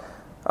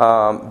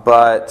of.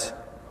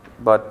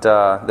 But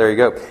there you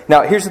go.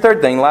 Now, here's the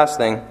third thing, last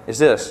thing, is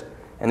this.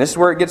 And this is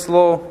where it gets a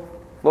little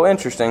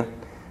interesting.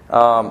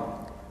 Not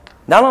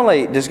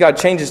only does God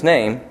change His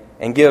name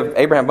and give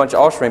Abraham a bunch of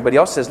offspring, but He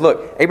also says,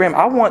 look, Abraham,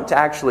 I want to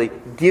actually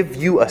give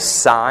you a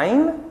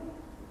sign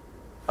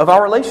of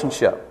our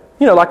relationship.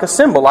 Like a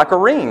symbol, like a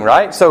ring,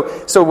 right?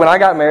 So when I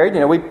got married,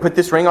 we put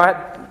this ring on.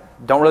 I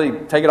don't really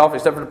take it off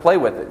except for to play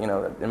with it,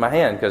 in my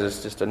hand, because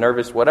it's just a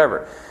nervous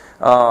whatever.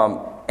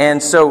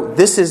 And so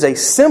this is a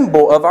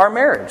symbol of our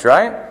marriage,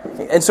 right?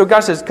 And so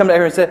God says, come to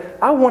Abraham and say,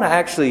 I want to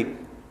actually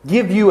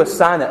give you a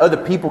sign that other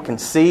people can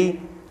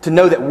see to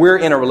know that we're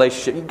in a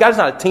relationship. God's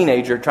not a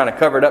teenager trying to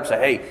cover it up, say,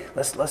 hey,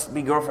 let's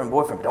be girlfriend and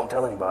boyfriend, but don't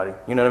tell anybody.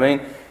 You know what I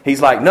mean? He's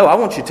like, no, I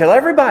want you to tell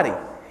everybody.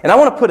 And I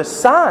want to put a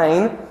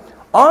sign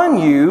on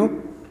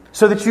you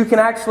so that you can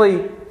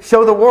actually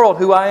show the world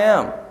who I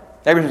am.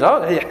 Abraham says,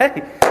 oh,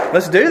 hey,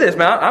 let's do this,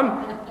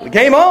 man.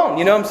 Game on.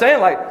 You know what I'm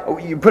saying?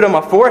 Like, you put it on my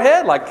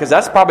forehead? Like, because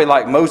that's probably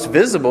like most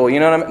visible. You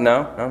know what I mean?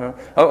 No.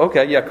 Oh,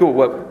 okay, yeah, cool.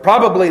 Well,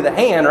 probably the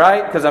hand,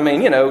 right? Because,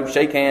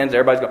 shake hands.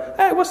 Everybody's going,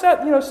 hey, what's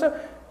that?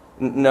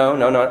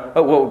 No.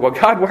 Oh, well,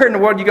 God, where in the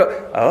world do you go?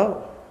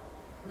 Oh.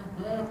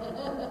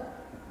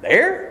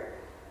 There?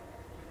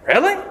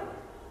 Really?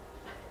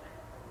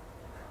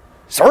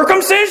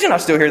 Circumcision? I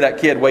still hear that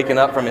kid waking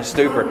up from his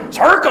stupor.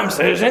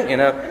 Circumcision,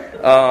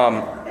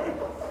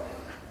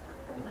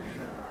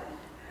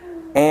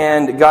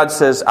 And God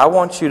says, I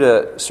want you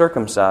to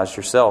circumcise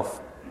yourself.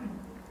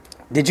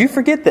 Did you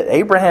forget that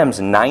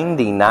Abraham's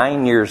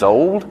 99 years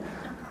old?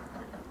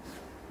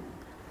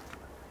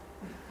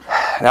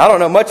 Now, I don't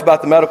know much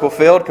about the medical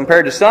field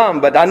compared to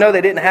some, but I know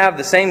they didn't have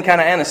the same kind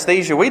of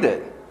anesthesia we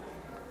did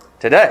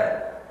today.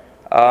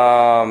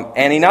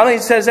 And He not only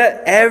says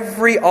that,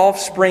 every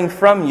offspring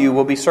from you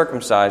will be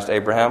circumcised,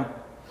 Abraham.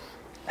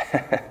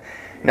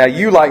 Now,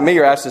 you, like me,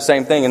 are asked the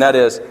same thing, and that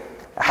is,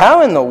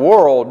 how in the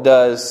world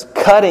does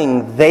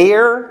cutting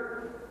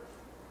there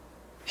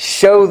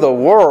show the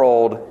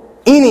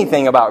world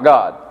anything about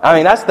God?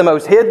 That's the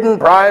most hidden,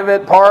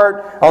 private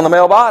part on the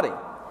male body.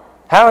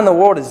 How in the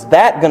world is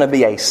that going to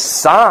be a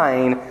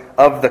sign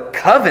of the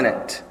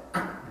covenant?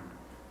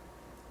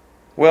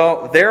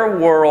 Well, their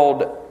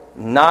world,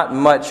 not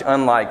much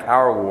unlike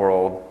our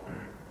world,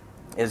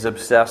 is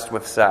obsessed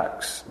with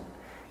sex.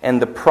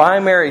 And the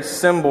primary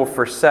symbol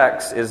for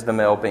sex is the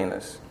male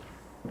penis.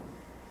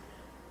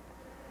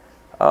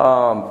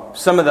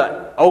 Some of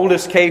the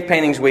oldest cave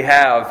paintings we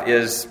have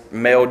is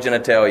male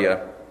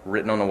genitalia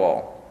written on the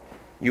wall.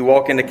 You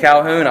walk into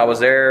Calhoun, I was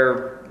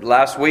there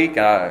last week.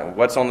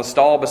 What's on the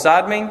stall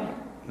beside me?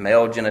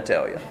 Male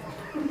genitalia.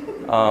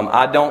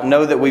 I don't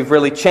know that we've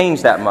really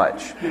changed that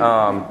much,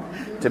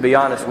 to be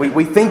honest.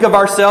 We think of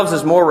ourselves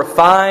as more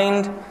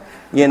refined,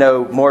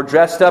 more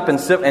dressed up,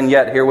 and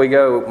yet here we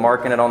go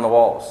marking it on the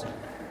walls.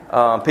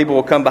 People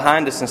will come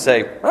behind us and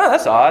say, oh,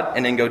 that's odd,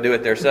 and then go do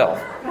it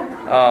themselves.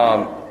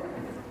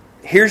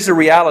 Here's the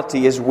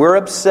reality is we're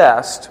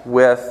obsessed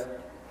with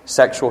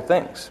sexual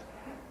things.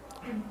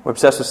 We're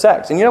obsessed with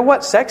sex. And you know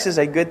what? Sex is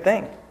a good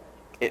thing.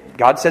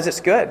 God says it's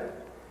good.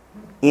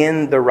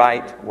 In the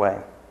right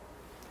way.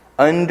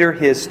 Under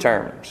His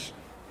terms.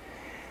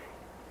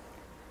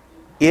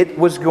 It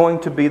was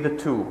going to be the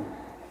tool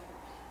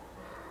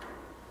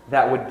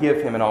that would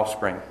give him an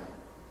offspring.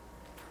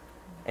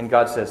 And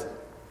God says,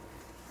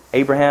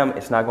 Abraham,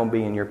 it's not going to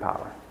be in your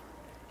power.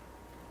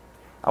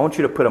 I want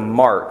you to put a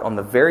mark on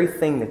the very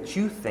thing that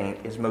you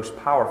think is most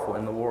powerful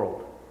in the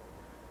world.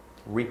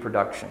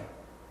 Reproduction.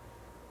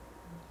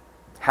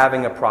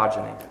 Having a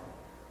progeny.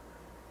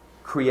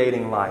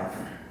 Creating life.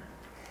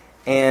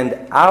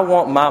 And I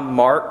want my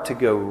mark to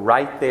go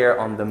right there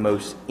on the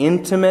most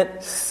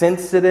intimate,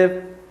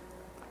 sensitive,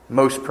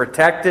 most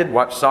protected,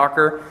 watch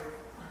soccer,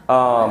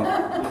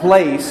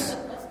 place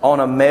on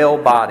a male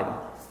body.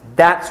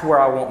 That's where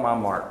I want my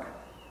mark.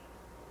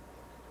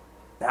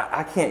 Now,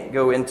 I can't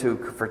go into,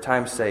 for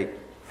time's sake,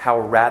 how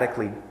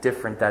radically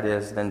different that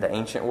is than the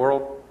ancient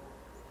world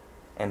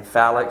and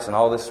phallics and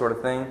all this sort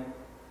of thing.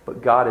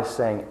 But God is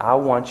saying, I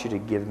want you to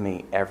give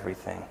me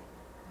everything.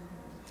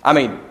 I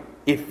mean,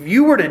 if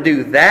you were to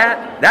do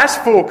that, that's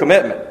full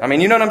commitment. I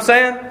mean, you know what I'm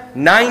saying?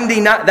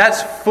 99,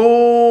 that's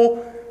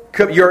full,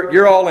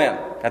 you're all in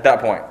at that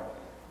point.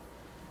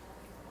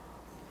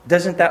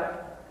 Doesn't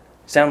that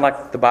sound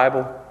like the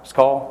Bible's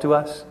call to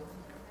us?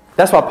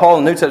 That's why Paul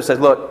in the New Testament says,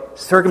 look,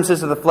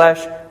 circumcision of the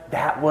flesh,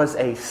 that was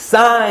a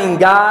sign,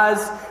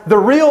 guys. The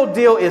real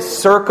deal is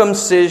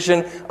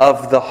circumcision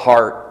of the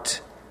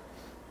heart.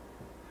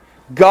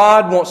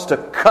 God wants to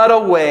cut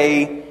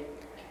away.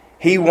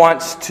 He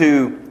wants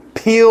to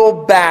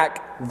peel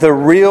back the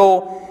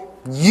real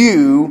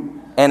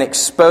you and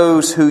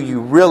expose who you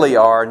really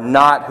are,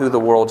 not who the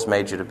world's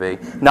made you to be.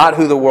 Not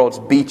who the world's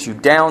beat you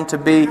down to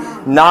be.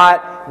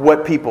 Not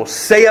what people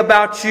say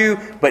about you,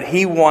 but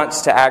He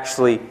wants to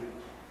actually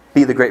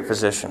be the great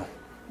physician.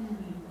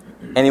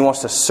 And He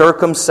wants to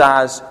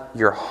circumcise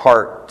your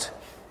heart.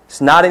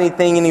 It's not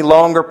anything any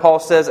longer, Paul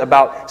says,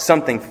 about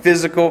something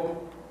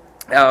physical.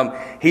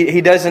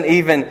 He doesn't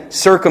even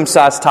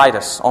circumcise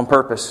Titus on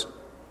purpose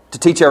to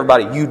teach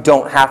everybody you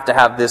don't have to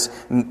have this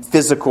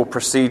physical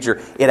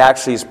procedure. It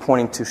actually is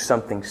pointing to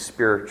something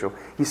spiritual.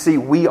 You see,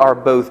 we are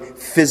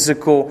both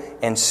physical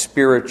and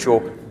spiritual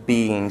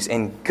beings,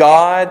 and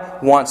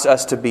God wants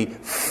us to be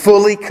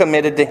fully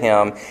committed to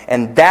Him,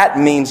 and that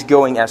means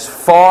going as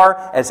far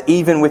as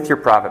even with your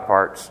private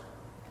parts.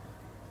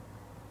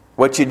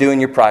 What you do in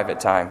your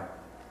private time.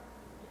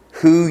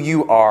 Who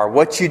you are.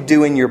 What you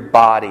do in your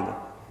body.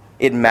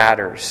 It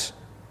matters.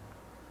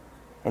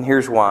 And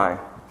here's why.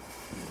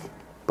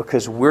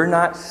 Because we're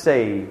not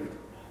saved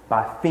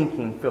by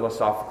thinking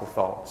philosophical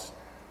thoughts.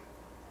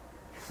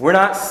 We're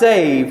not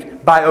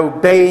saved by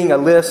obeying a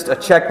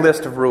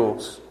checklist of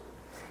rules.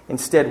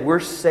 Instead, we're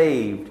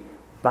saved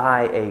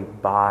by a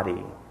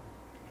body.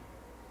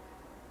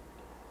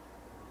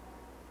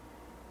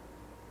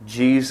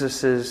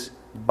 Jesus'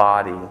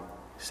 body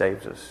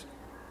saves us.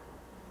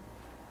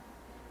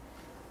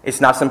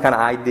 It's not some kind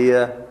of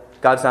idea.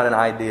 God's not an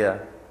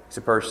idea. It's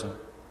a person.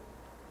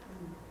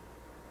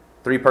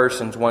 3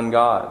 persons, one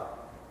God.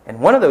 And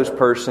one of those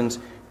persons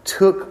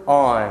took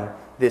on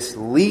this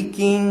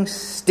leaking,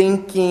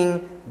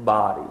 stinking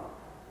body.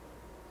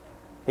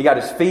 He got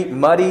His feet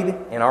muddied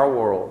in our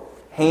world.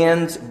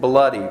 Hands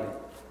bloodied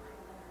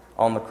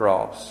on the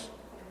cross.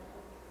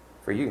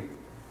 For you.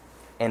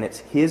 And it's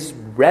His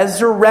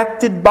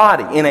resurrected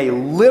body in a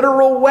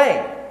literal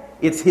way.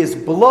 It's His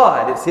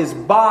blood, it's His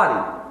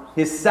body,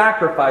 His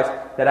sacrifice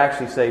that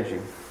actually saves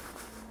you.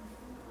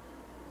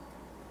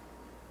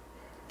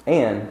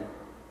 And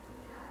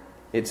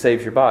it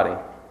saves your body.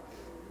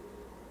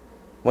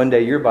 One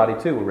day your body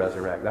too will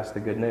resurrect. That's the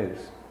good news.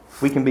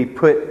 We can be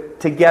put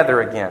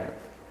together again.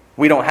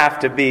 We don't have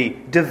to be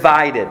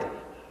divided.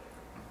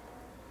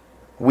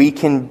 We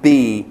can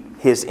be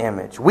His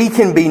image. We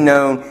can be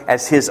known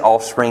as His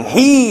offspring.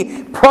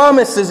 He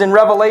promises in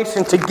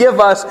Revelation to give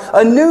us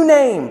a new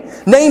name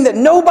that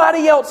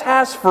nobody else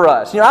has for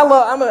us. You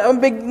know, I'm a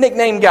big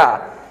nickname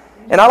guy,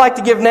 and I like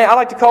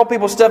to call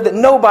people stuff that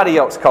nobody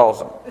else calls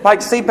them, like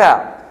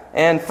CPAP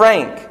and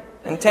Frank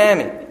and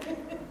Tammy.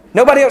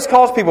 Nobody else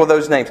calls people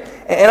those names,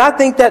 and I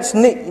think that's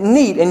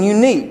neat and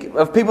unique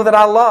of people that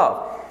I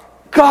love.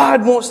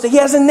 God He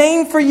has a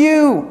name for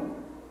you.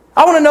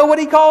 I want to know what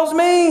He calls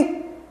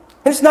me.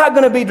 It's not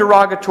going to be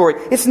derogatory.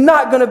 It's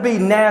not going to be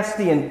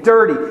nasty and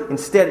dirty.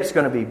 Instead, it's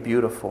going to be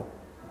beautiful.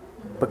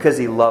 Because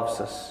He loves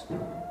us.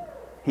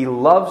 He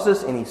loves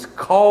us, and He's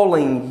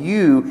calling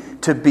you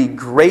to be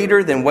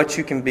greater than what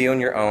you can be on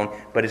your own.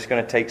 But it's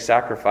going to take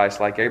sacrifice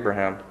like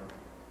Abraham.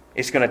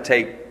 It's going to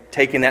take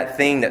taking that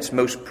thing that's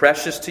most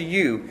precious to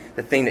you,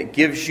 the thing that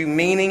gives you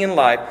meaning in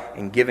life,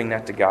 and giving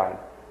that to God.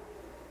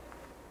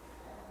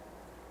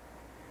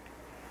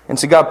 And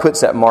so God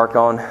puts that mark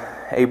on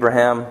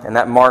Abraham, and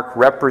that mark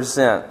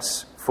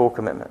represents full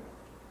commitment.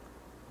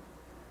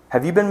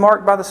 Have you been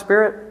marked by the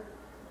Spirit?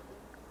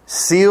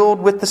 Sealed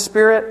with the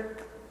Spirit?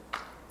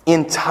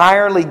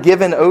 Entirely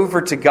given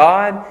over to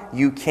God?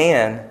 You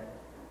can.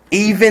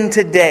 Even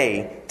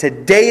today.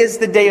 Today is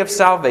the day of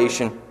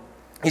salvation.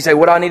 You say,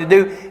 what do I need to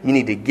do? You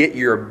need to get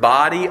your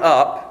body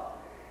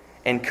up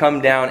and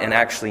come down and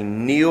actually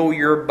kneel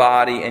your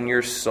body and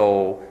your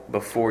soul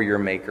before your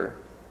Maker.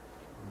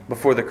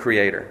 Before the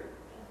Creator.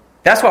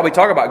 That's why we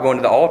talk about going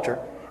to the altar.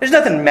 There's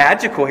nothing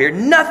magical here.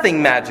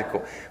 Nothing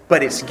magical.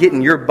 But it's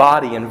getting your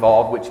body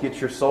involved, which gets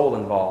your soul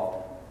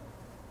involved.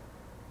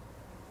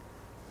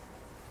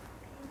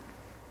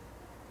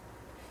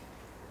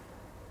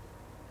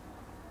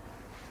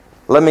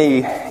 Let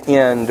me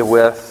end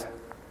with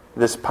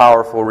this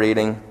powerful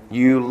reading.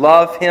 You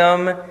love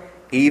Him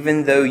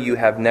even though you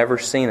have never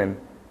seen Him.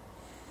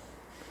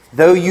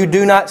 Though you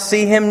do not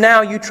see Him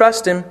now, you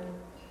trust Him.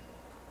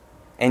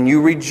 And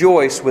you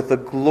rejoice with a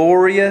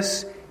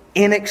glorious,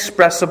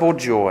 inexpressible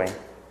joy.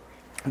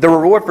 The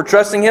reward for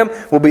trusting Him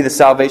will be the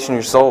salvation of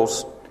your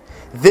souls.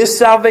 This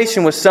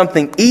salvation was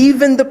something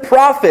even the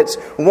prophets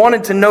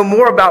wanted to know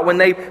more about when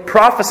they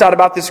prophesied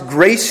about this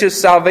gracious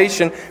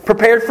salvation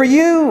prepared for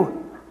you.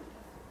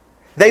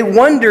 They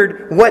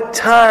wondered what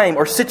time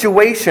or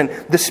situation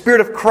the Spirit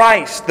of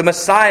Christ, the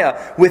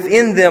Messiah,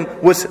 within them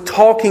was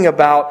talking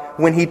about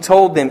when He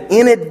told them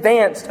in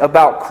advance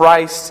about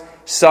Christ's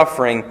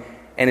suffering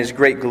and His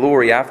great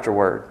glory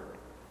afterward.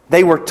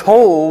 They were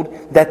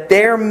told that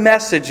their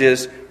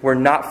messages were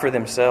not for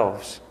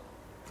themselves,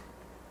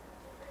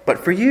 but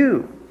for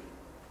you.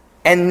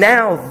 And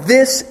now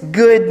this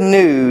good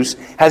news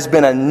has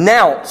been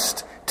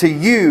announced to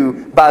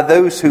you by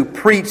those who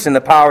preach in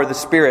the power of the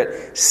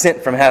Spirit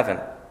sent from heaven.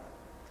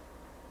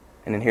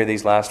 And then hear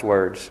these last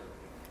words.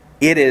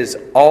 It is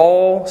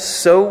all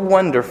so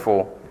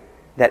wonderful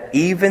that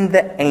even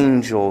the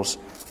angels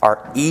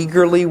are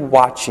eagerly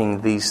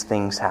watching these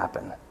things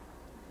happen.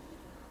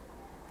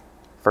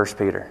 1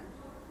 Peter.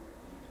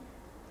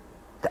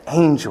 The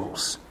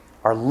angels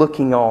are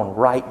looking on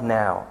right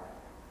now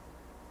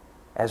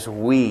as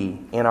we,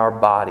 in our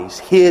bodies,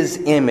 His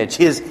image,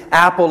 His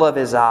apple of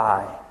His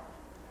eye,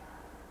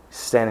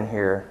 standing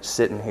here,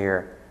 sitting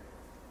here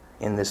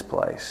in this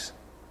place.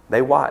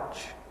 They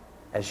watch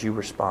as you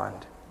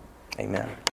respond. Amen.